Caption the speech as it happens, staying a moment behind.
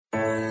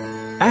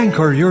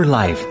Anchor your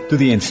life to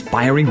the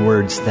inspiring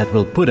words that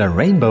will put a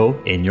rainbow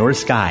in your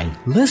sky.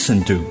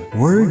 Listen to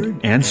Word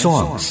and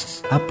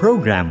Songs, a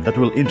program that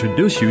will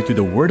introduce you to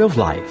the Word of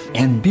Life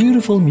and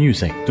beautiful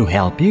music to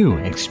help you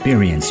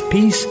experience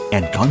peace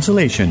and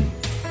consolation.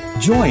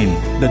 Join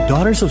the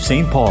Daughters of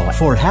St. Paul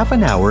for half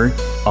an hour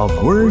of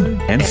Word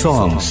and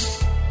Songs.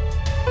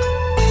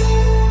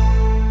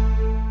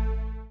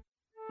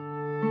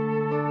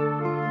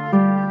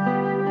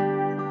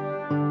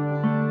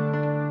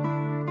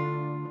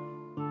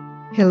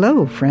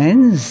 Hello,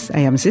 friends. I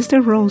am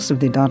Sister Rose of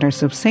the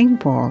Daughters of St.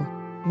 Paul.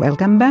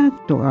 Welcome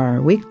back to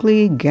our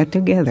weekly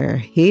get-together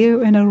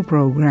here in our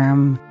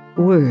program,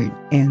 Word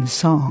and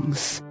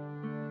Songs.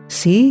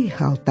 See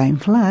how time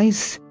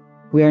flies.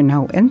 We are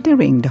now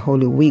entering the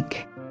Holy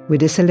Week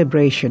with the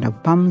celebration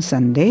of Palm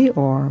Sunday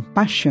or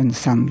Passion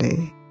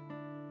Sunday.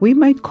 We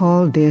might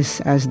call this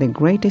as the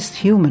greatest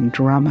human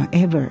drama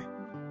ever,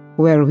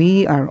 where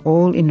we are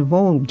all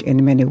involved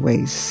in many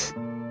ways.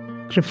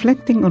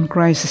 Reflecting on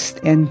Christ's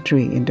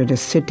entry into the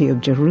city of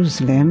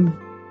Jerusalem,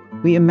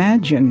 we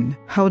imagine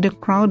how the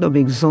crowd of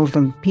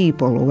exultant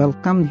people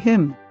welcomed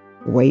him,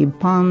 waved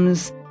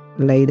palms,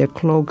 laid their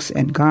cloaks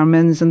and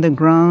garments on the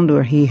ground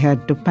where he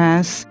had to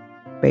pass,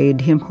 paid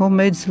him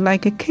homage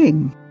like a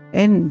king,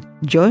 and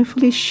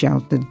joyfully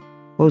shouted,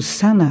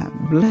 "Hosanna,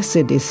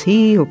 blessed is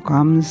he who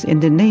comes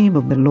in the name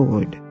of the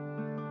Lord."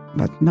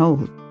 But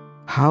note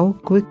how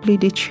quickly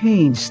they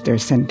changed their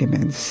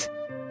sentiments.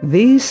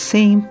 These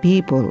same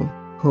people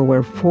who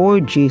were for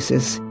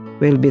Jesus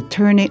will be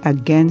turning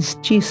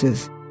against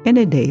Jesus in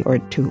a day or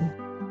two.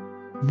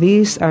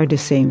 These are the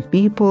same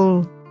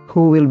people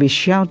who will be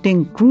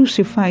shouting,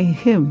 "Crucify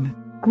him!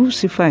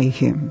 Crucify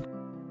him!"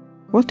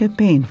 What a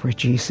pain for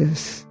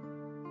Jesus.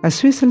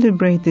 As we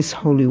celebrate this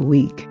Holy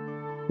Week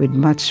with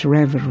much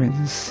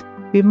reverence,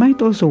 we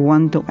might also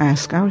want to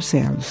ask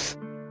ourselves,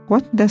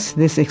 what does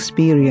this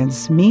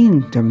experience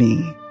mean to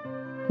me?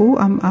 Who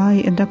am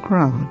I in the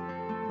crowd?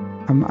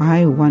 Am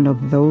I one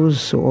of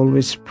those who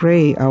always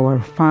pray our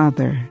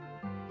Father,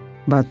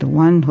 but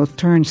one who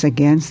turns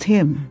against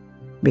him,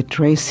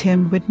 betrays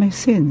him with my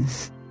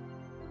sins?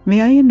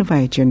 May I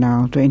invite you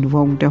now to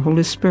invoke the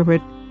Holy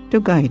Spirit to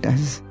guide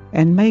us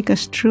and make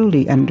us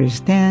truly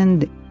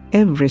understand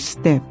every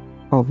step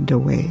of the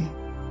way.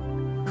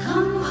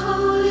 Come,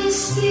 Holy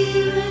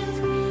Spirit,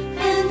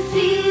 and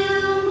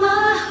fill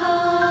my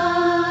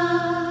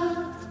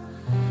heart.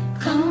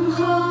 Come,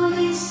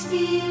 Holy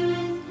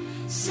Spirit,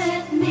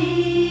 set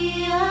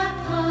me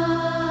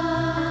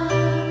apart.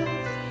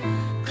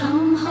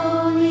 Come,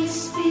 Holy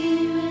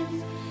Spirit,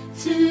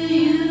 to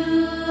you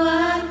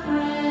I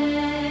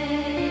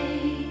pray.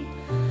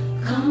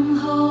 Come,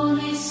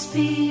 Holy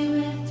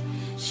Spirit,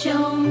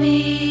 show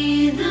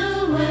me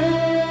the way.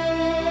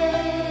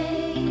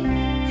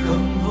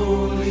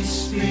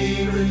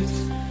 Spirit,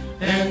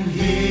 and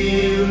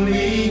heal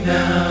me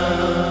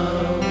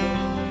now.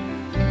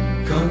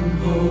 Come,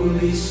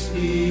 Holy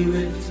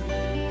Spirit,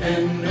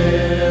 and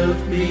help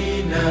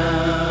me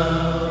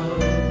now.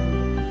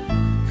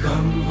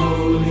 Come,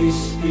 Holy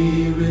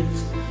Spirit,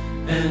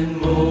 and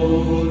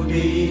mold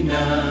me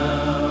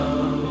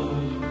now.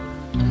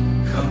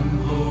 Come,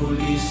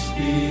 Holy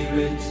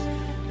Spirit,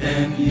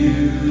 and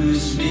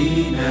use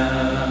me now.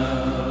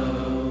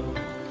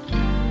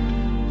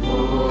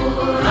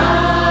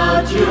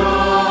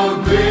 Your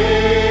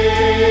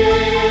grace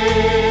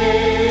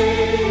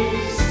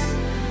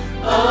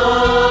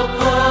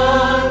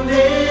upon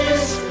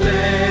this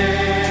place,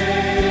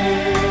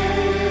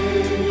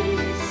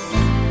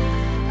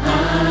 I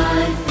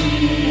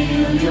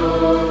feel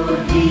your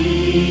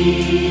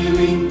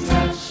healing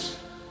touch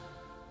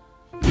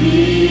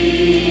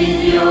in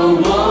your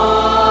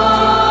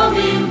warm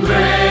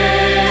embrace.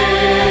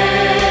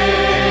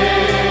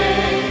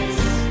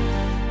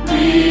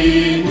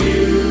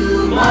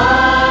 Renew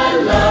my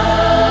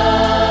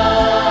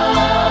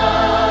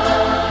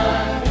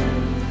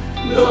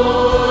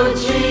Lord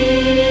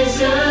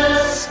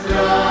Jesus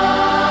Christ,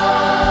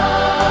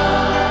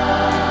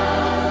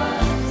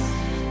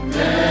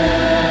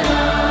 that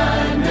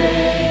I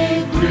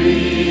may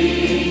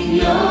bring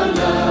your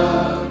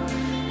love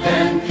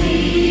and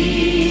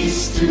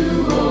peace to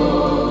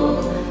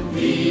all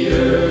the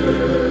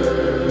earth.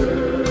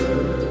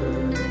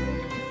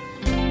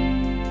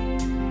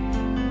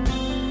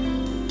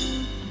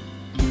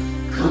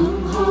 Come,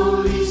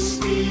 Holy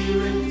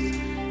Spirit,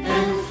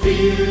 and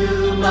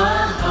fill my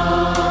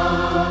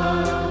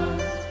heart.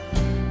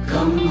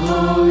 Come,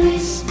 Holy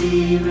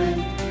Spirit,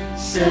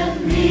 set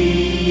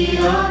me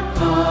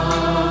apart.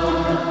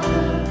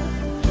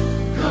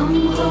 Come,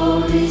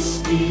 Holy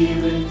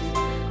Spirit,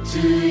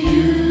 to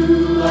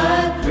you I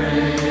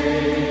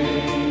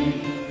pray.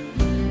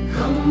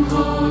 Come,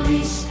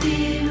 Holy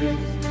Spirit,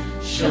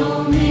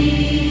 show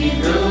me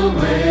the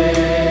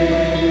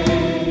way.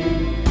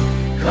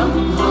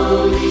 Come,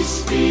 Holy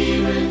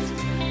Spirit,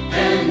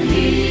 and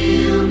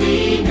heal me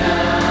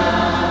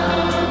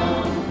now.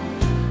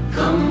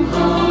 Come,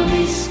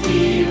 Holy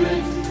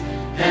Spirit,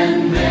 and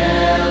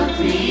melt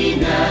me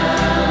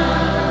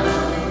now.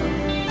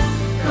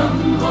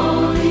 Come,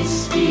 Holy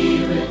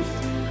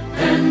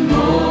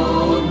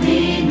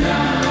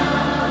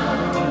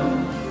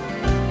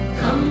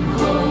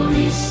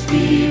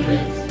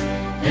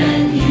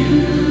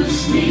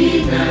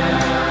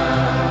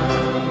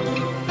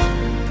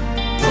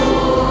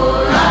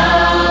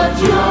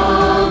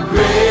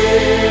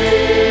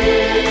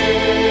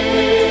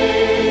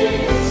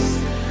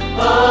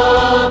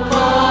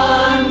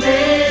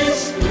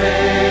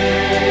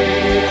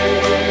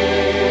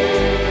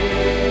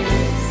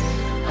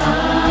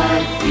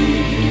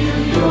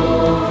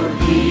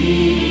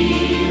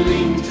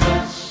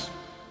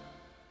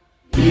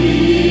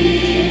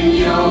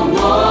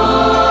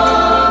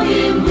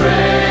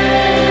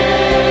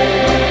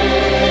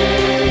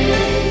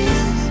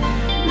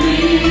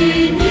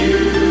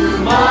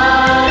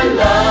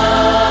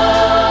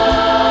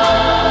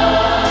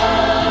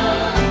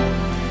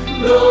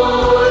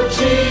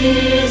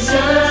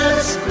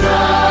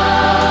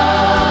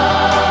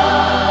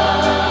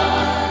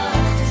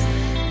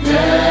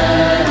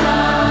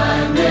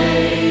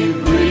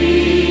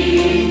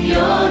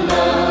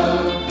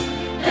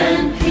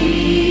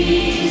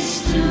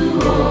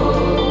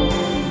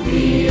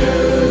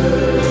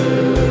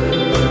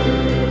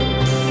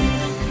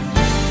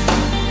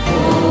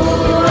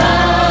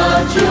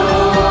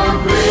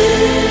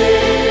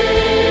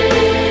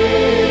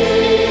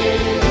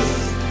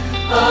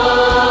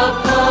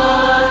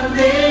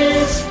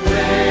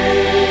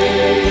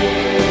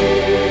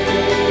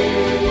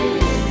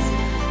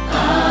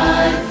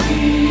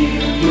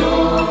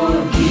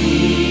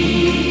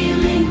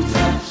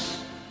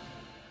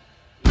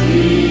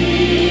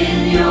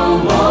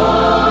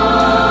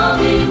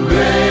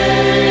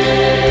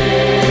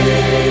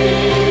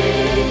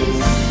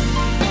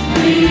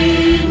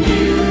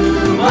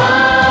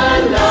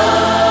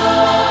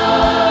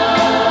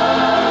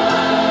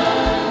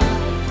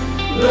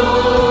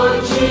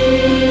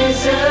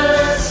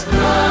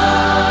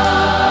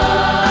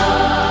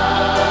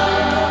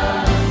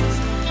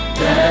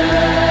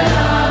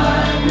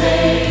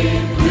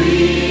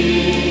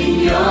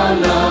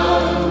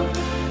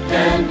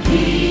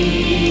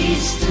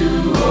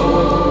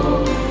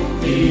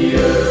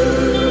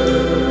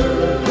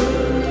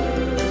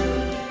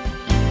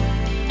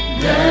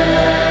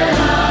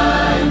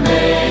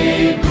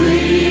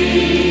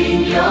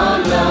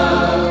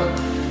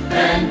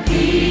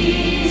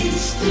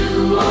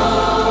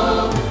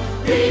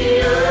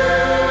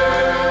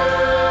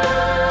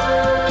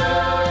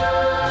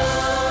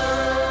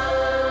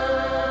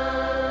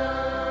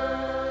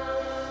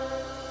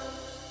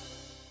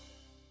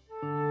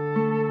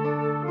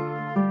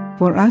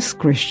For us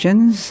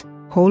Christians,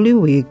 Holy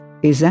Week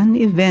is an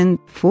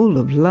event full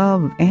of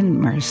love and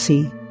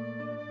mercy.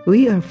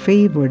 We are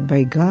favored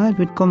by God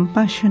with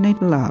compassionate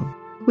love,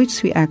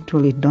 which we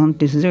actually don't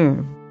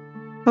deserve.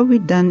 Have we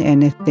done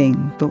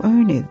anything to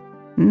earn it?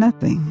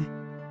 Nothing.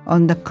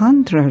 On the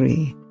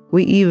contrary,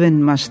 we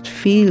even must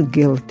feel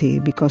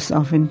guilty because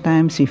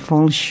oftentimes we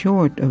fall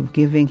short of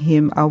giving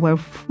Him our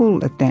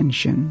full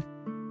attention.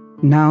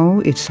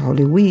 Now it's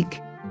Holy Week,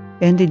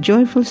 and the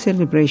joyful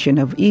celebration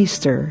of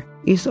Easter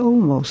is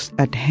almost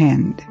at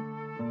hand.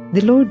 The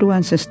Lord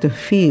wants us to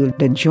feel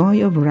the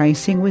joy of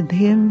rising with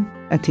Him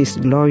at His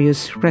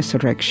glorious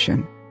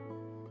resurrection.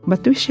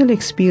 But we shall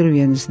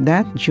experience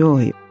that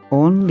joy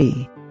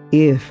only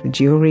if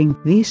during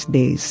these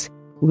days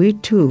we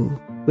too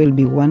will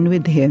be one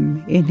with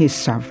Him in His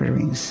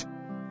sufferings.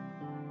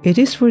 It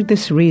is for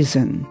this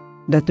reason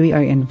that we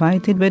are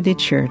invited by the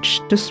Church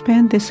to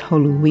spend this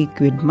Holy Week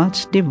with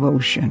much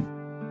devotion.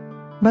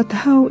 But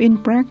how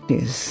in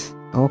practice?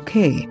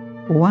 Okay,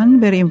 one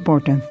very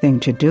important thing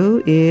to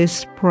do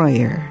is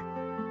prayer.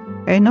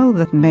 I know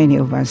that many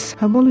of us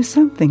have always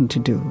something to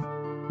do.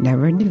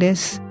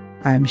 Nevertheless,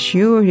 I'm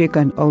sure you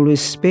can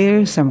always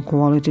spare some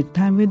quality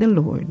time with the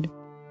Lord.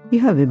 You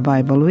have a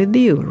Bible with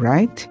you,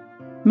 right?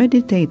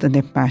 Meditate on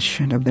the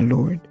passion of the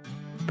Lord.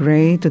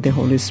 Pray to the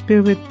Holy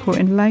Spirit for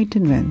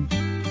enlightenment.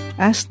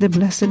 Ask the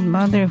Blessed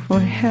Mother for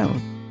help.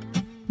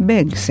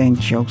 Beg Saint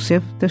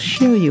Joseph to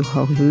show you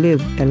how to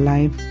live a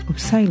life of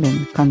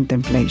silent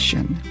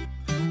contemplation.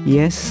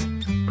 Yes,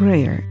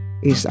 prayer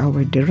is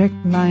our direct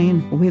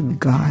line with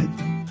God.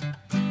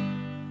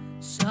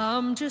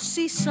 Some just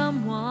see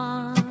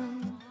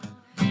someone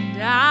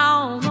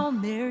down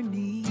on their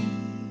knees,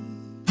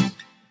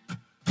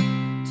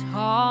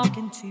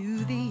 talking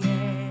to the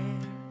air,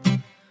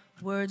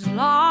 words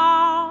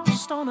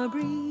lost on a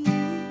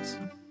breeze.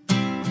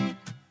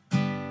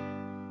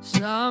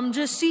 Some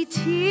just see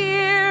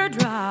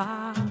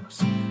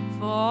teardrops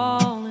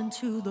falling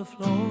to the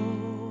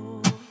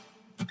floor.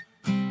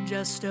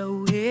 Just a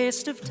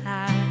waste of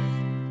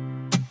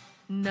time,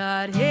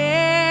 not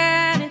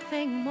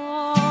anything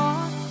more.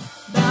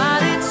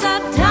 But it's a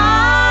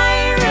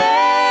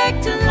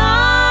direct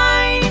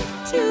line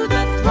to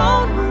the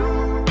throne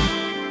room,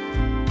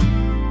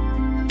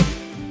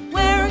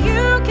 where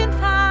you can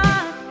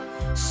find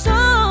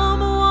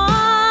someone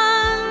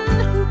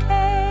who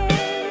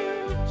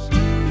cares.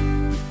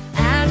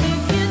 And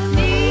if you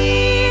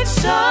need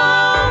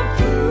some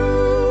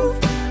proof,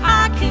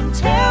 I can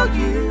tell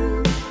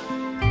you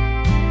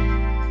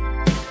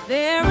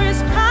there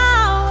is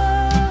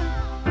power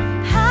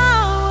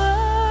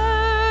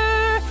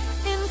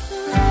in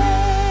prayer.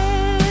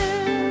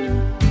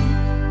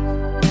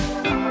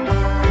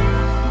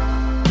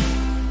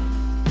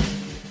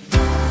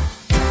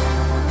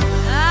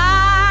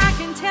 I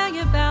can tell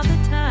you about the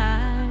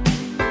time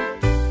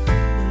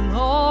the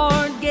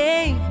Lord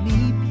gave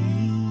me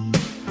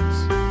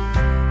peace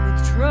with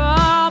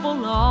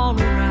trouble all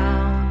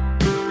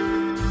around. He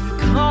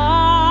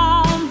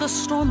calmed the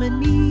storm in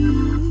me.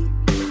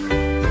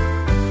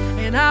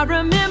 And I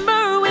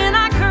remember when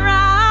I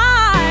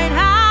cried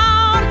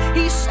out,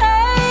 He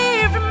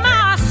saved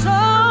my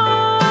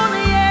soul.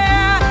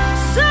 Yeah,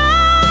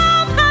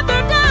 some have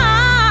their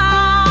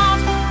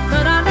doubts,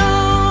 but I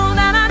know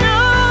that it's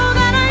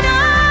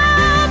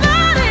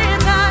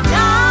a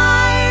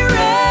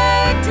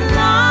direct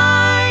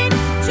line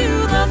to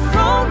the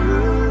throne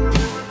room,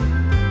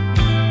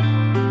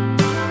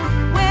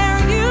 where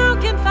you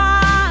can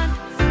find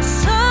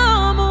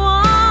someone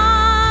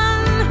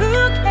who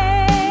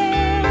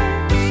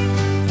cares.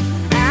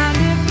 And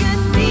if you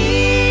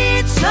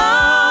need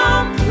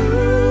some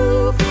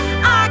proof,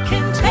 I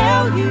can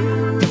tell you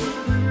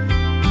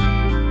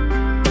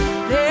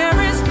there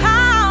is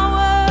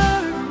power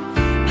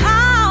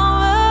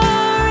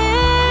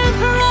in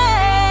prayer.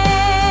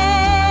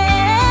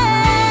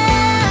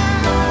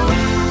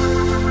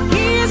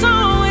 He's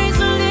always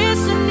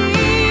listening.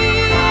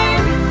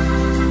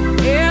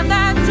 If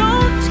that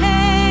don't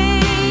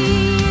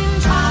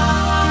change,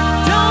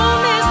 don't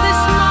miss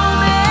this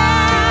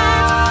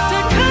moment to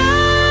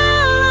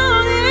call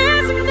on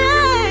His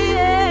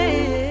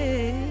name.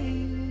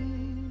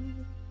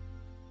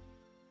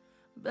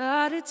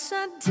 But it's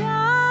a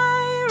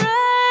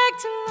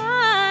direct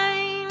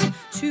line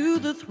to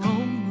the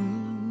throne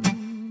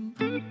room,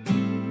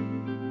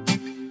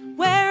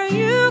 where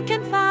you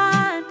can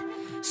find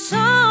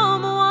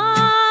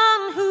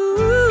someone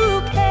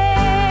who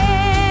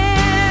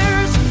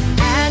cares.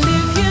 And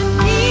if you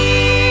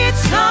need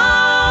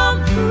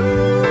some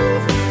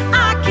proof,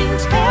 I can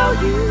tell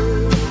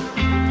you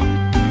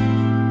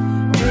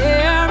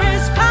there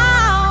is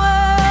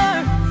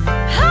power in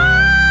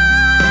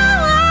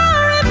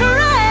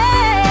prayer.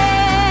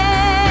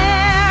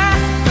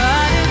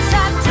 But it's a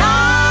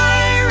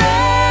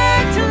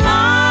direct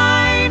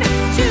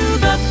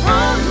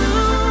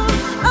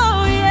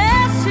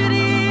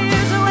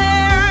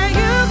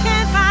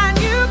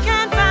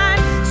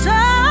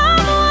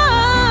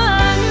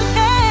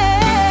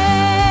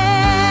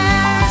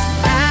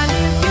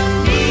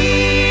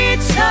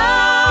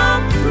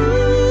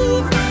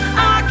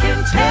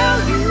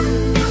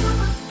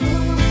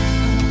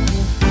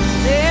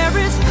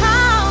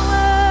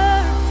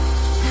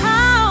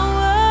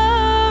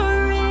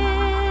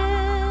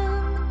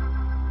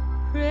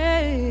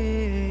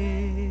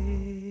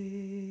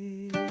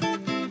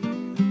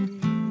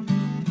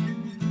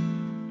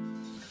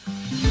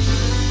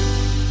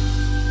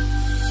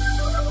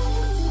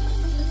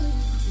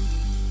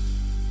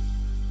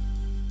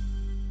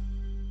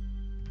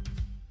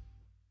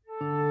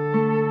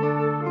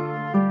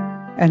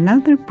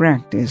Another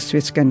practice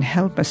which can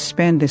help us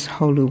spend this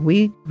Holy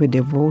Week with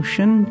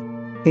devotion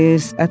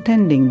is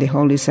attending the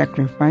Holy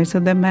Sacrifice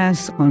of the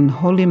Mass on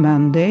Holy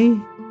Monday,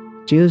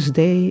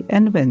 Tuesday,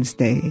 and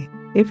Wednesday,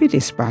 if it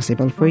is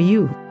possible for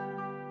you.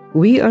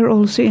 We are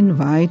also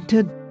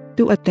invited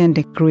to attend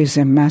the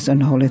Chrism Mass on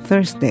Holy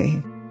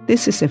Thursday.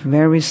 This is a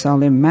very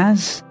solemn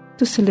Mass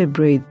to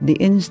celebrate the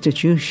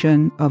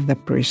institution of the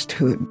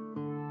priesthood.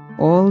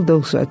 All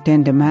those who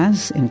attend the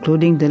Mass,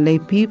 including the lay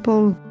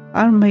people,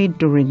 are made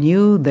to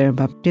renew their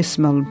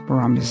baptismal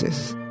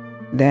promises.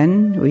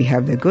 Then we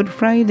have the Good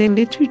Friday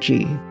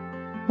liturgy.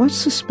 What's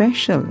so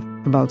special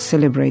about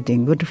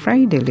celebrating Good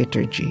Friday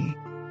liturgy?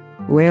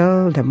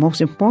 Well, the most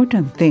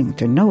important thing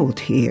to note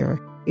here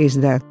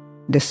is that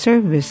the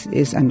service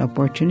is an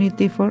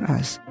opportunity for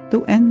us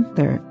to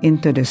enter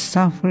into the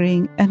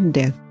suffering and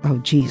death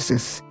of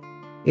Jesus.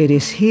 It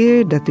is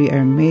here that we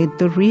are made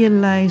to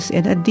realize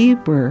in a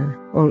deeper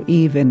or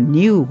even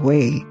new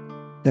way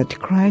that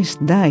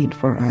Christ died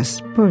for us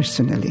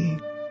personally.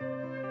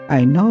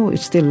 I know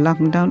it's still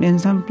locked down in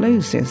some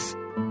places,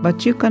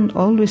 but you can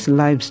always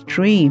live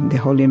stream the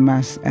Holy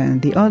Mass and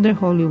the other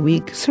Holy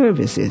Week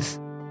services.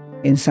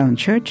 In some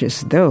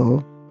churches,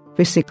 though,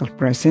 physical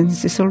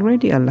presence is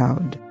already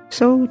allowed,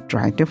 so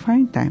try to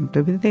find time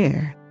to be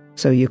there,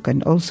 so you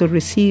can also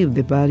receive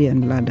the body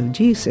and blood of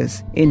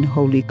Jesus in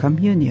Holy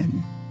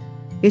Communion.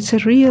 It's a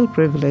real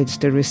privilege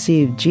to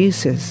receive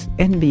Jesus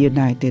and be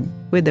united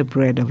with the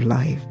bread of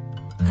life.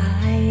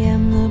 I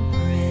am the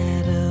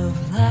bread of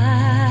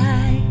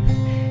life.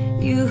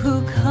 You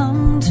who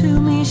come to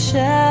me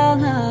shall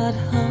not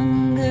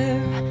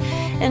hunger,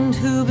 and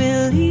who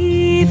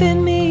believe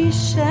in me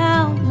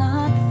shall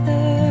not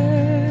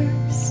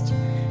thirst.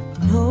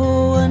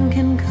 No one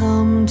can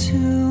come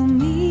to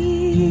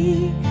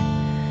me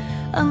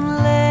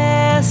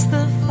unless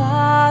the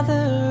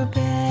Father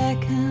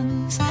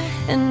beckons,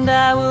 and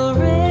I will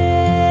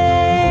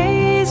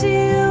raise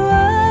you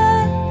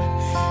up,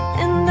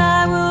 and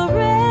I will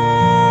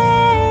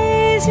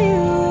raise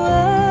you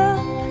up,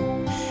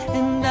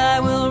 and I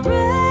will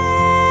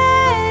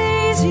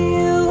raise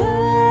you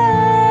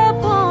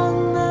up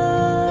on the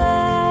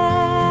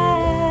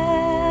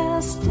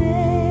last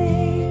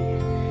day.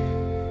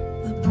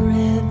 The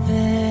bread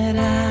that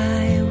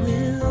I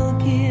will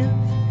give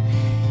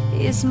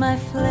is my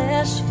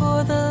flesh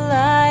for the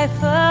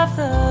life of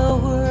the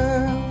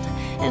world,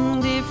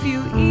 and if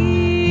you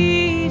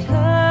eat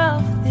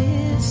of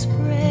this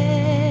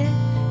bread,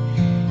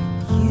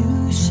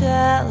 you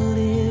shall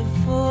live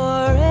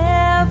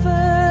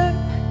forever.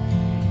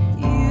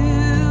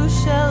 You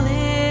shall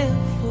live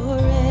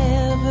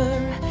forever,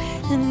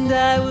 and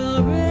I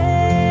will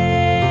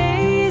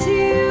raise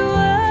you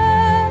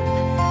up,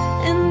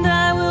 and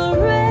I will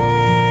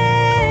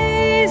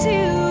raise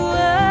you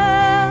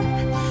up,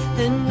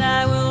 and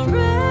I will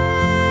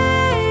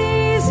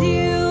raise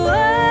you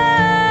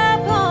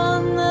up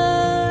on the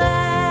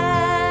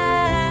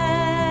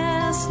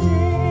last day.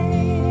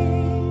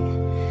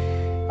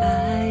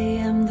 I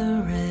am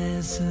the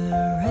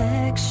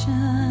resurrection.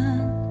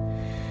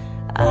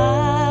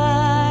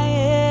 I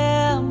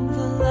am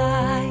the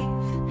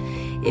life.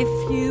 If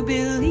you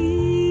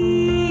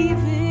believe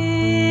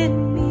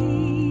in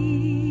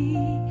me,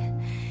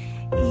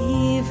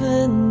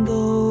 even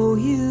though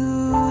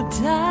you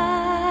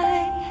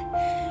die,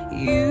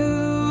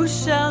 you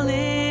shall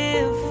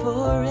live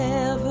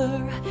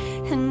forever,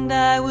 and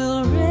I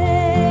will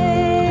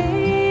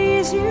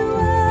raise you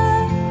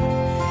up,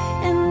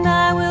 and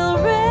I will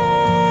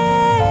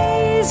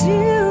raise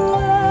you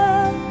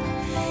up,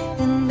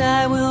 and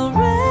I will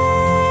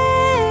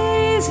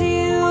raise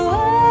you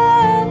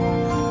up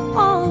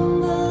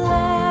on the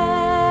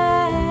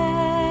last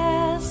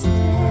day.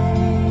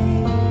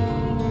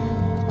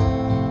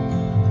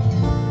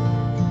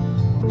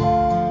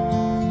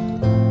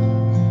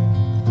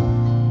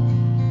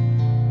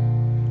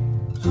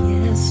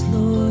 Yes,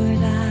 Lord,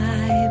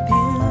 I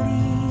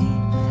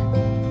believe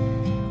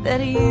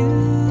that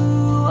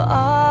you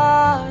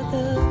are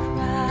the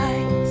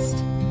Christ,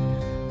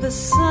 the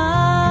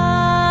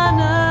Son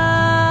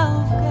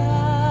of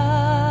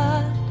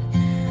God,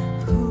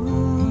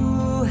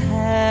 who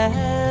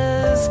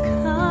has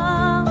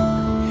come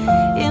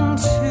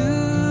into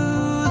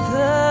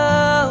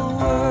the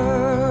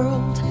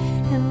world,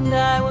 and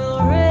I will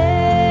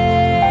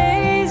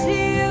raise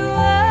you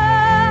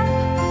up,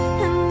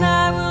 and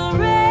I will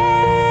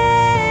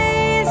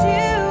raise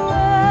you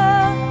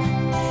up,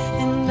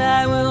 and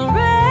I will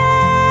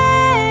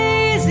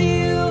raise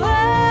you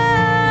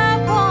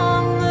up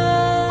on the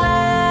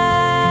last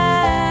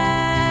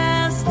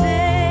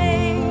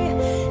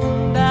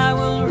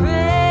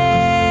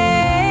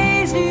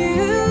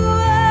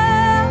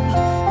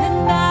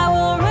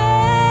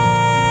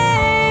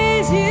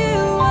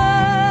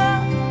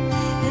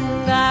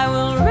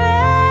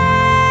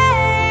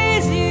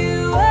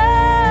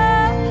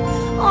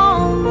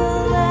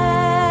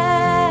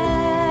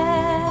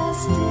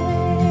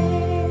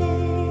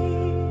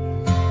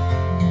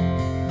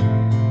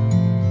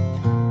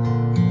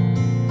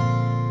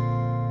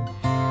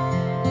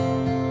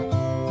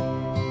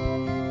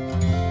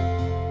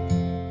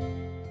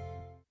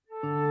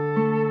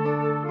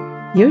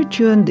You're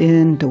tuned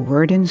in to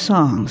Word and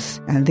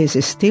Songs, and this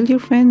is still your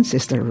friend,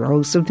 Sister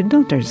Rose of the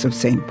Daughters of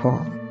St.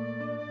 Paul.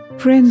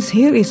 Friends,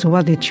 here is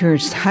what the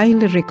Church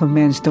highly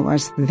recommends to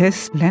us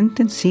this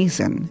Lenten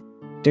season,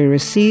 to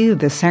receive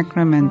the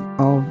sacrament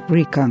of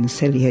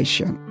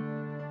reconciliation.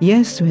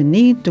 Yes, we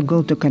need to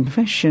go to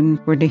confession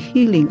for the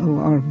healing of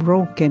our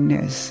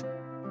brokenness.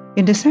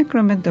 In the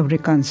sacrament of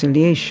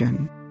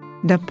reconciliation,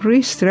 the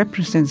priest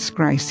represents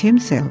Christ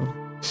himself,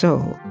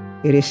 so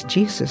it is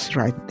Jesus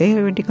right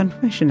there in the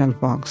confessional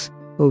box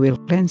who will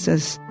cleanse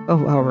us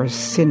of our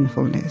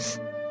sinfulness.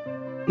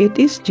 It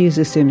is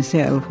Jesus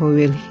himself who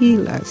will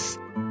heal us.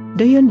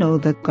 Do you know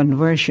that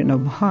conversion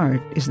of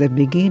heart is the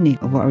beginning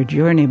of our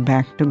journey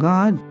back to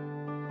God?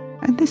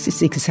 And this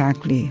is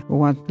exactly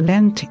what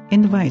Lent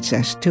invites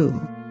us to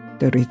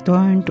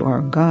return to our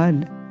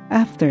God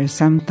after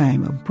some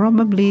time of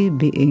probably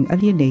being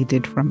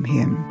alienated from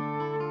Him.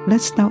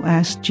 Let's now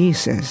ask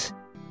Jesus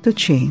to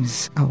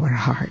change our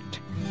heart.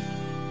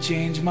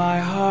 Change my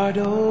heart,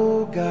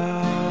 oh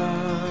God,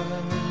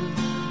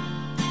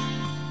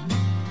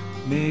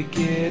 make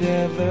it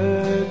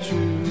ever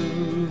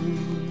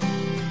true.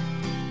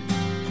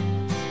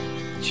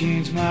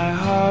 Change my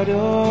heart,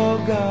 oh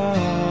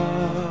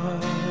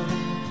God,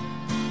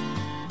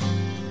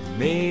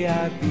 may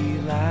I be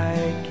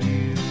like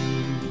you.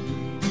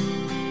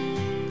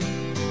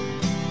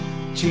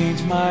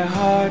 Change my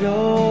heart,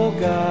 oh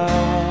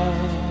God,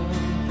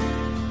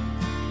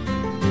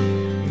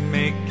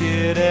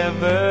 it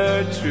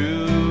ever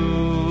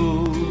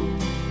true.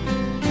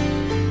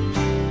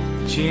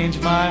 Change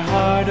my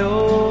heart,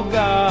 oh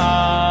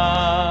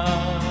God,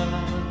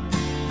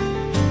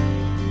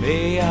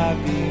 may I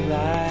be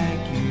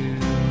like you.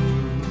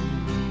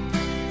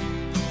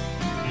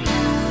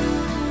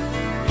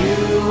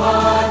 You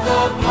are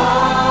the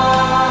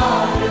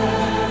potter,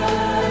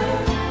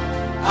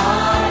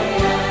 I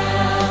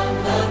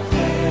am the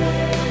clay.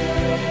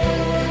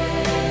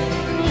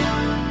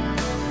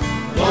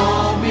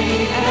 Mold me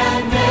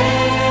and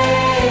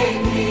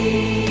make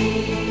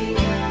me,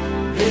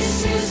 this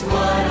is what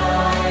I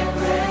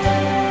pray.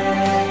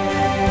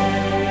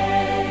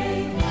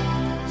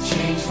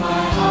 Change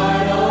my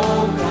heart,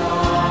 oh God,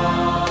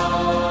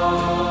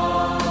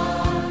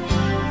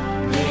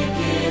 make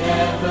it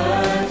ever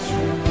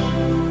true.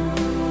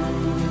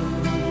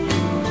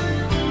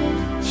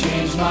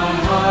 Change my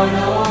heart,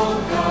 oh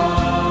God,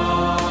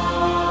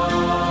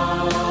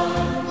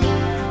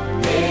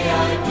 may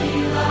I be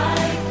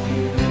like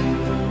you.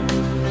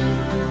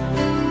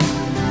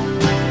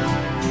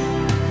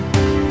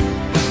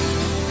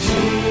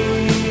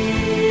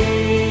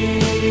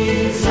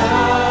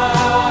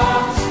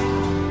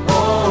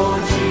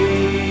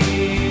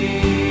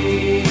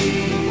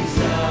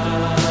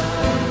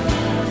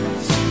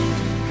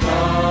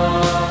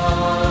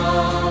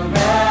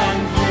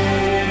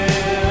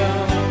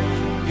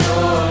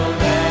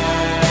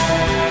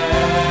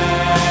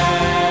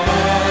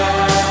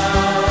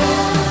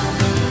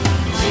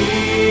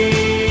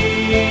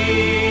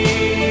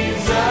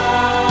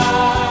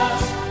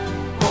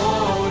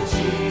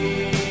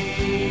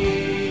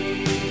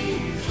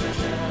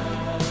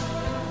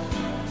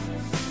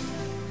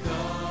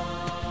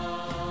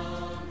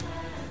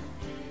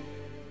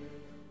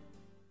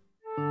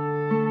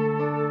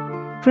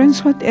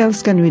 Friends, what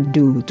else can we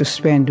do to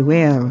spend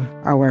well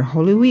our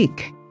Holy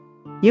Week?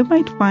 You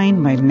might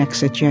find my next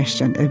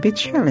suggestion a bit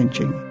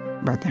challenging,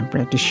 but I'm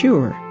pretty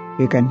sure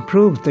you can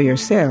prove to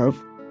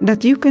yourself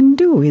that you can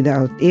do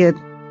without it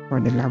for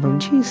the love of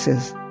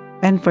Jesus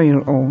and for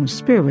your own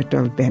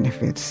spiritual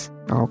benefits.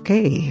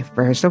 Okay,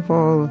 first of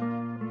all,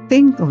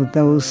 think of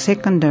those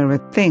secondary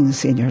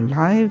things in your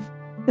life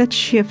that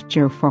shift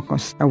your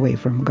focus away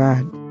from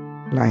God.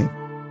 Like,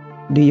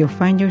 do you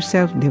find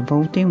yourself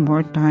devoting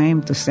more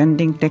time to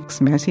sending text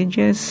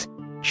messages,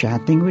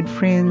 chatting with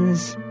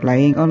friends,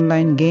 playing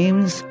online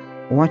games,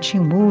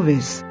 watching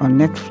movies on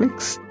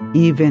Netflix,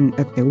 even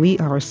at the wee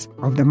hours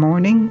of the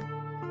morning?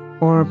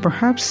 Or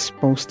perhaps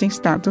posting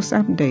status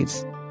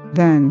updates,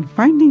 than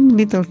finding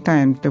little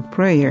time to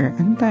prayer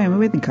and time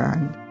with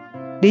God?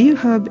 Do you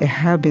have a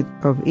habit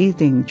of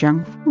eating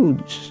junk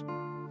foods?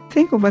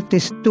 Think of at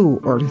least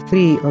 2 or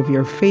 3 of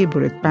your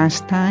favorite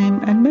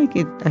pastime and make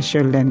it as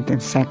your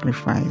Lenten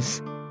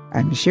sacrifice.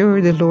 I'm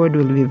sure the Lord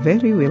will be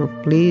very well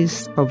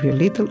pleased of your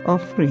little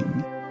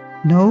offering.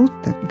 Note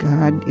that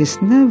God is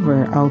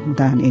never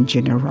outdone in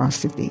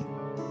generosity.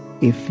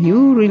 If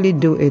you really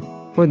do it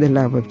for the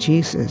love of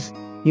Jesus,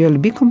 you'll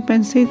be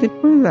compensated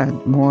for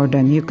that more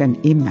than you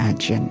can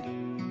imagine.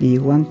 Do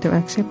you want to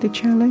accept the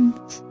challenge?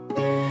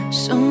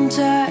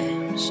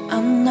 Sometimes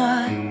I'm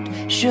not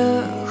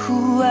sure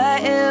who I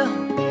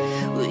am,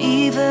 or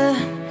even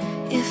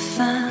if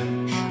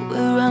I'm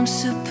where I'm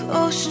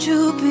supposed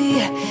to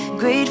be.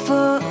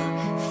 Grateful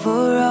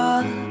for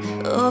all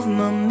of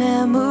my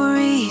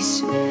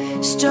memories,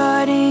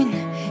 starting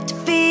to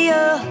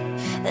feel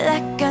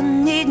like I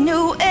need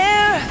new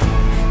air.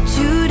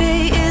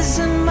 Today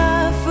isn't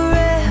my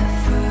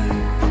forever.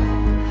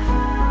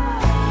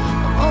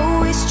 I'm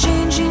always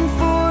changing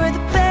for the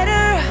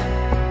better.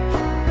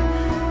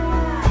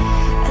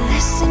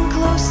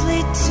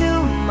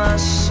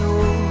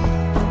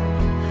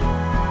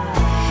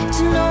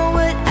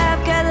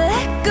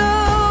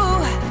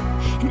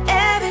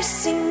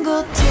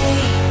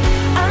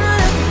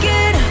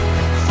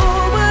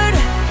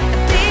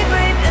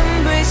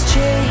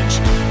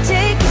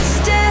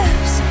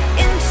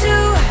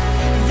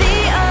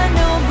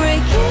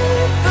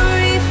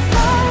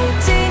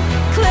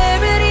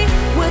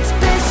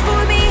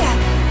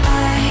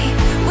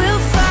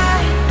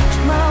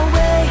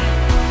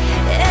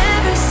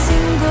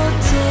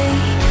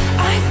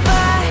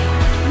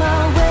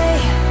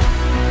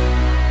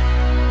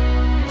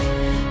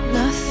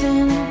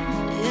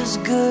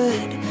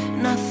 good,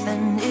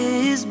 nothing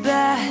is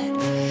bad.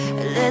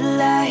 Let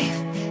life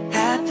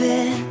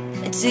happen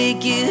and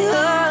take it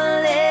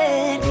all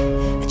in.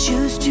 I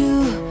choose to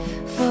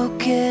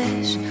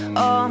focus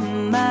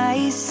on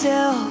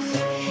myself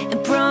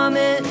and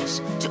promise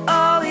to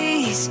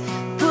always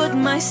put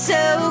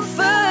myself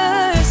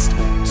first.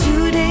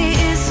 Today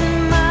isn't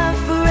my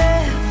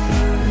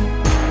forever.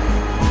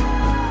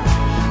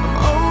 I'm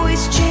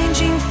always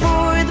changing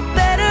for the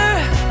better.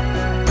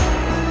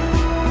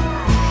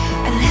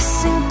 I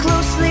listen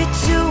closely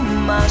to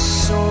my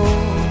soul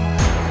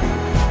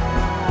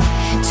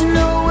to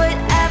know what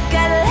I've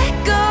got to let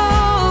go.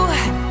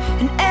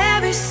 And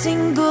every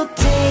single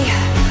day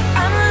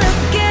I'm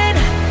looking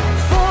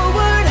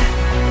forward.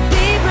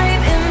 Be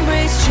brave,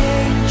 embrace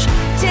change.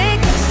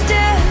 Take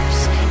steps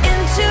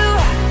into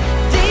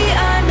the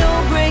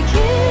unknown,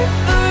 breaking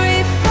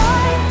free,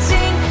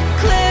 finding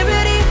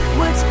clarity.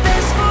 What's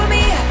best for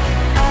me,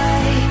 I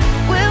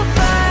will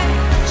find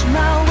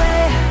my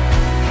way.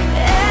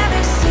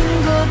 Every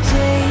single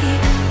day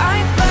I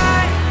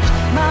find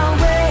my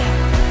way.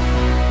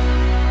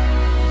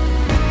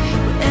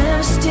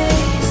 Whatever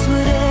stays,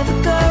 whatever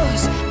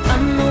goes, I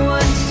know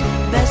what's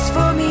best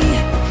for me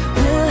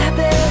will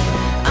happen.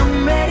 I'm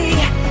ready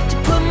to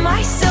put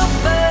myself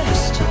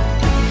first.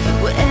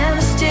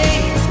 Whatever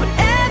stays,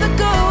 whatever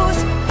goes,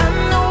 I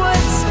know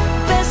what's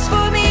best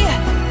for me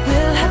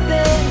will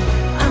happen.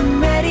 I'm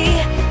ready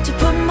to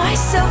put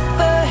myself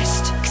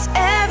first. 'Cause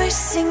every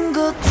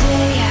single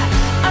day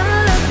I'm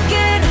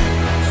looking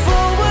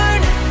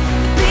forward.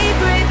 Be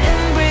brave,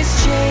 embrace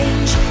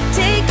change.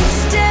 Take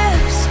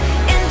steps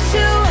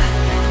into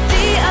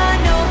the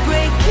unknown,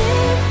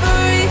 breaking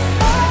free,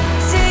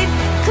 finding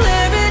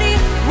clarity.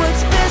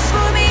 What's best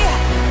for me,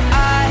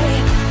 I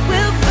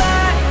will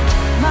find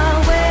my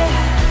way.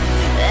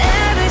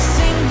 Every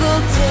single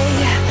day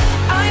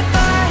I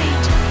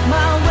find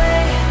my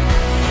way.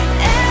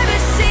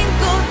 Every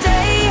single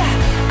day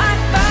I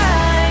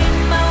find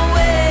my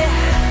way.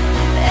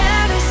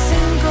 Every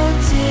single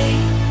day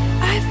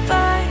I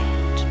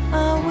find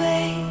my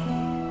way.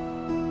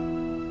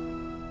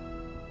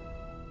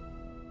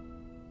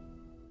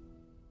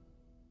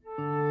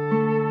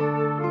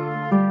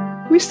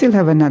 We still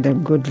have another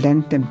good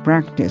Lenten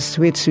practice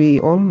which we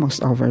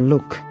almost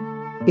overlook.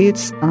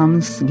 It's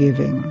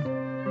almsgiving.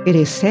 It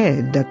is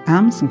said that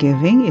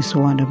almsgiving is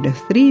one of the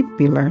 3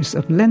 pillars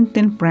of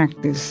Lenten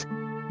practice,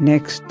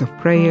 next to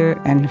prayer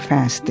and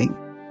fasting.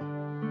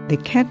 The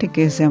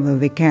Catechism of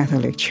the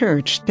Catholic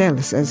Church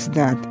tells us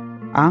that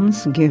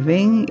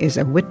almsgiving is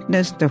a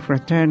witness to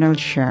fraternal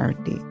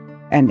charity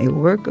and a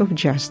work of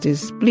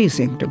justice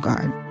pleasing to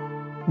God.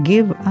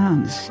 Give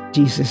alms,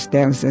 Jesus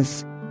tells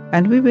us,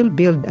 and we will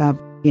build up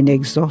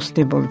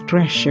inexhaustible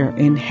treasure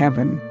in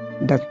heaven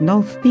that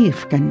no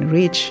thief can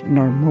reach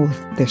nor moth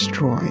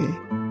destroy.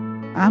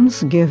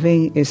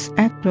 Almsgiving is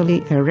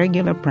actually a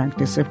regular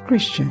practice of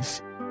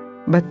Christians,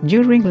 but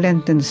during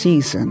Lenten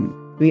season,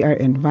 we are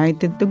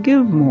invited to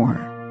give more.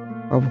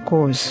 Of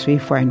course, we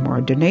find more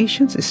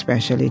donations,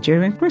 especially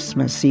during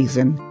Christmas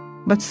season,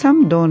 but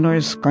some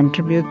donors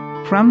contribute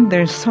from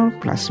their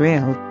surplus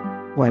wealth,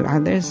 while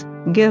others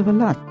give a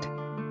lot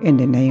in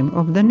the name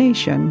of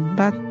donation,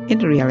 but in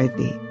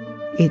reality,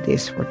 it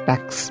is for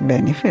tax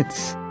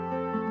benefits.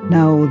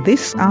 Now,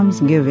 this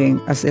almsgiving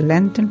as a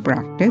Lenten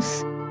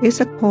practice is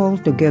a call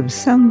to give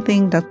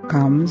something that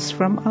comes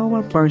from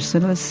our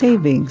personal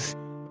savings,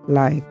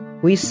 like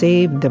we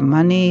saved the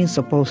money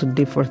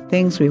supposedly for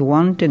things we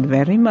wanted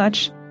very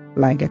much,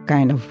 like a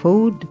kind of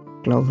food,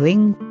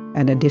 clothing,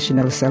 an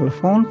additional cell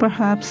phone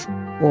perhaps,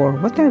 or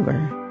whatever.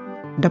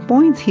 The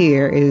point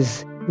here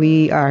is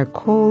we are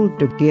called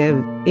to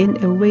give in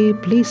a way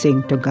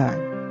pleasing to God.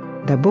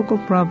 The book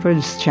of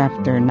Proverbs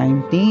chapter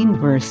 19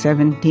 verse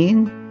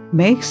 17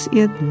 makes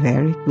it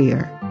very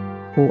clear.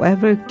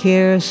 Whoever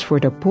cares for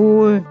the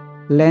poor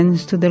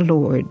lends to the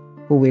Lord,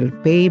 who will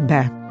pay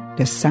back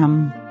the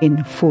sum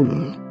in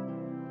full.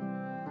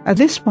 At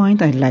this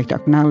point, I'd like to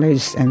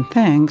acknowledge and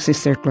thank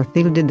Sister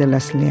Clotilde de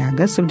las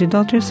Llagas of the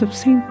Daughters of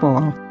St.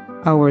 Paul,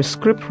 our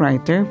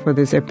scriptwriter for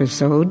this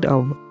episode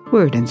of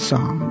Word and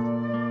Song.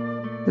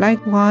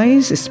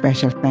 Likewise,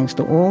 special thanks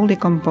to all the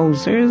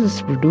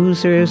composers,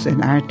 producers,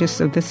 and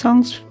artists of the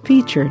songs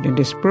featured in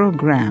this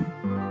program.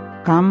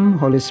 Come,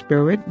 Holy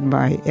Spirit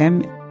by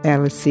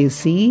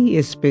MLCC,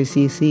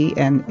 SPCC,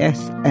 and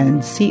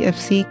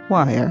SNCFC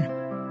Choir.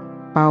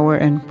 Power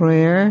and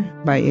Prayer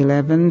by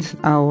 11th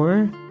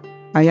Hour.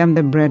 I Am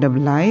the Bread of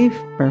Life,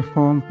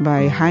 performed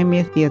by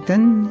Jaime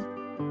Theaton.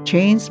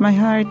 Change My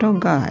Heart, O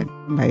God,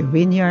 by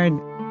Vineyard.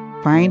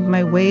 Find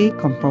My Way,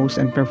 composed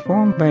and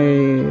performed by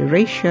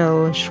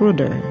Rachel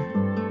Schroeder.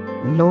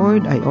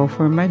 Lord, I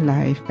Offer My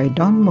Life by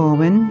Don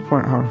Moen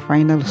for our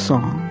final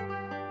song.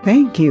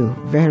 Thank you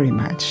very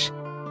much.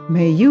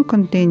 May you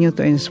continue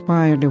to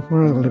inspire the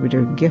world with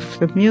your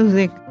gift of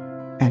music,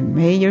 and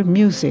may your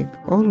music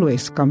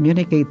always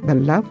communicate the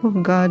love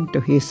of God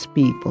to His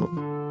people.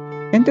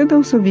 And to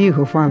those of you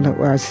who follow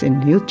us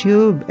in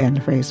YouTube and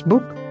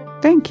Facebook,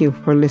 thank you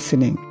for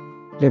listening.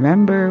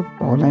 Remember,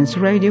 Pauline's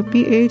Radio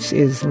PH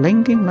is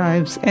linking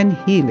lives and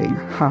healing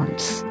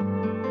hearts.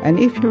 And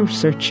if you're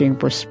searching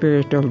for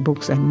spiritual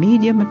books and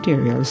media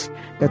materials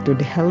that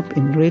would help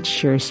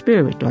enrich your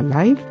spiritual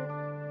life,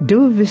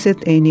 do visit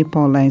any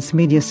Pauline's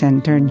Media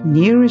Center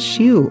nearest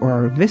you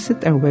or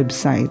visit our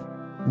website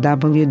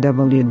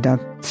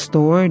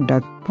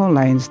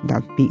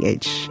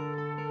www.store.paulines.ph.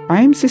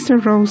 I'm Sister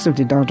Rose of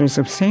the Daughters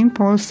of St.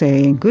 Paul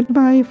saying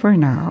goodbye for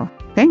now.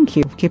 Thank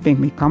you for keeping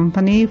me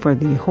company for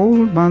the whole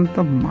month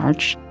of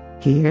March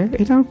here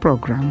in our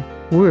program,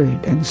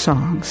 Word and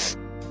Songs.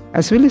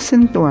 As we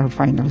listen to our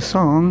final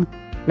song,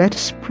 let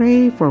us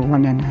pray for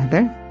one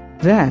another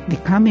that the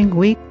coming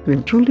week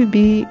will truly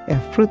be a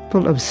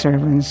fruitful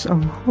observance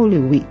of Holy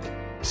Week,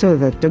 so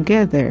that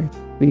together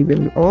we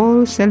will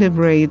all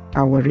celebrate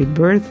our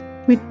rebirth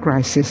with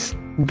Christ's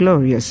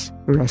glorious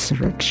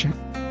resurrection.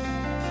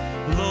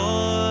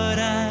 Lord,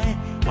 I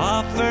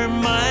offer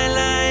my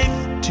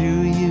life to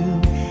you,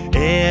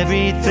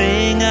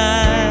 everything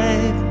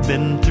I've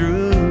been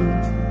through.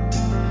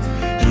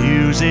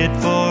 Use it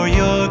for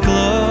your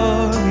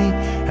glory,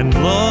 and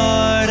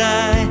Lord,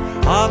 I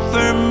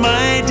offer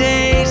my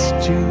days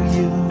to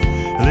you,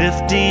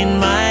 lifting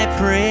my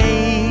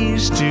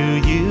praise to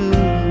you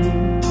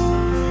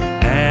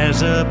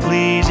as a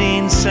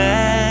pleasing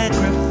sacrifice.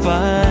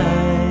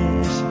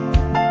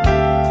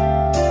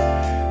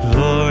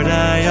 Lord,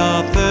 I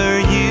offer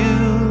you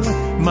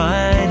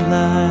my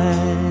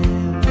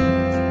life.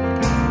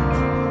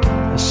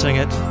 Let's sing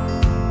it.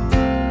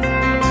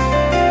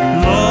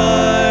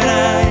 Lord, I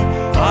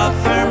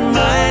offer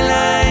my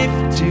life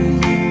to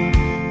you,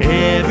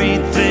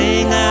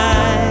 everything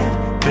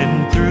I've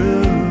been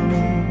through.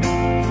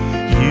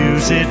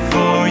 Use it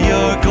for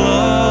your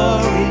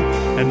glory,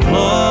 and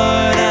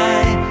Lord,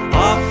 I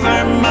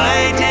offer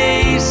my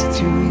days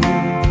to you,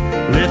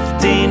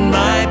 lifting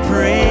my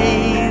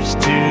praise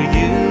to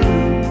you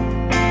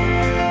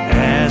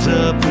as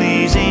a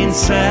pleasing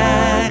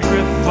sacrifice.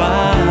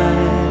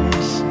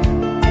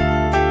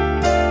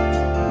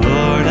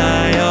 Lord,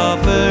 I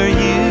offer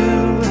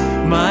you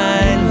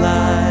my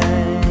life.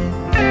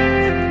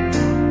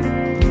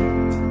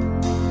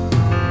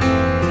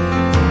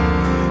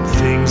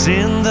 Things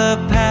in the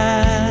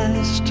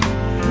past,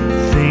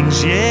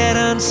 things yet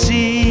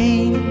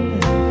unseen,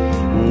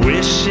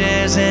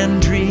 wishes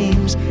and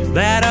dreams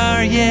that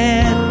are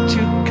yet to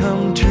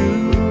come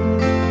true.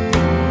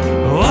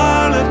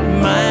 All of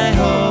my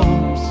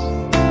hopes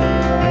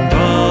and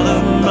all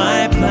of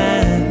my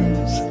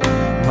plans,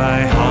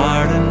 my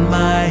heart and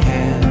my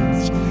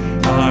hands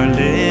are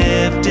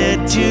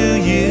lifted to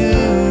you.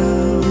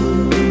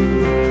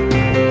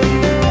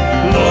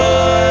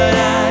 Lord,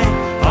 I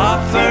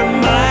offer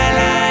my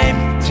life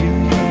to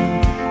you,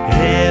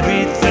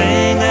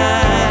 everything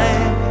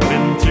I've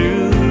been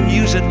through.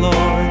 Use it,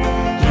 Lord,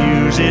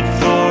 use it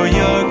for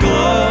your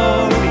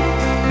glory,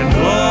 and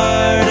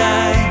Lord, I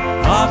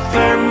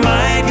offer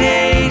my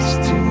days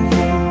to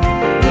you,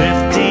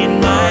 lifting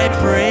my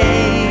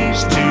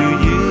praise to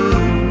you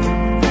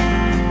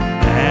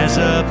as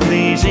a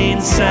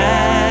pleasing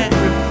sacrifice.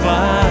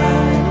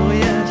 Oh,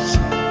 yes.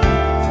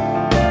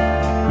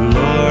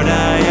 Lord,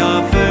 I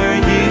offer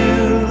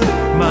you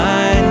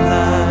my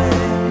life.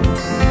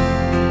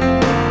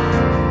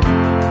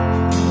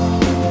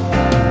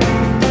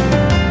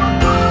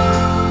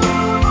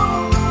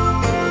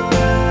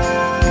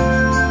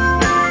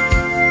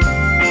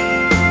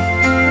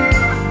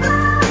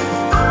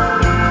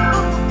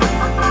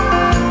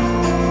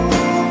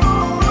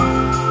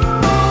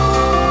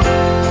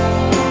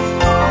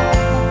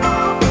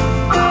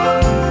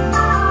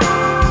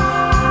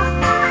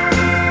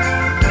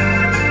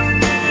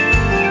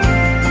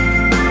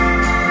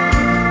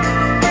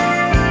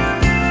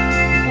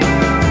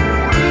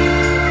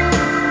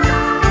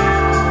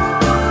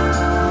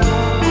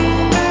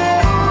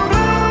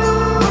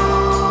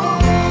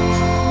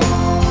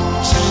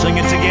 Sing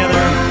it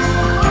together.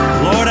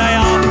 Lord, I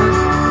offer,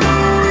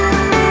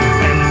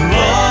 and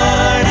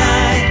Lord, I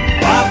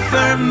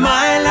offer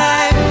my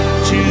life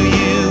to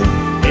you,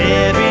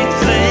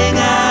 everything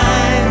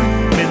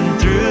I've been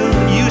through.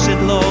 Use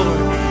it, Lord,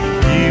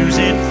 use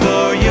it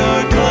for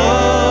your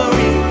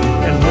glory,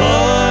 and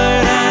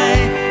Lord, I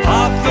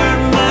offer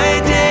my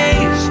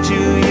days to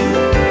you,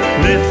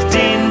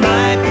 lifting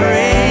my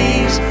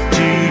praise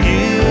to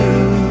you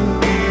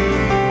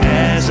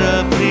as a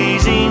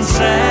pleasing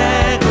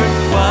sacrifice.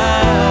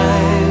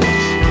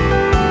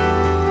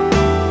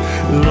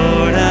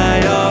 Lord, I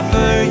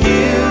offer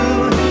you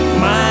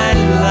my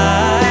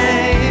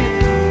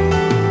life.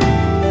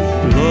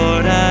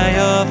 Lord, I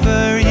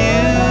offer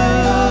you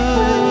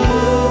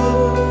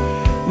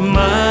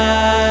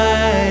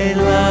my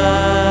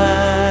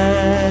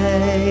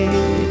life.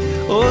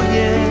 Oh,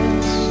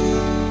 yes.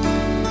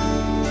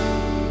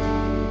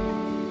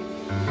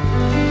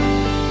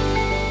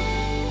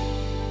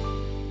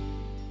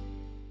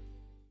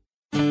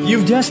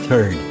 You've just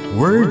heard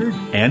Word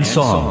and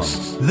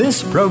Songs.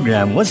 This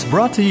program was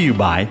brought to you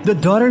by the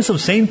Daughters of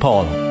St.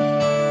 Paul.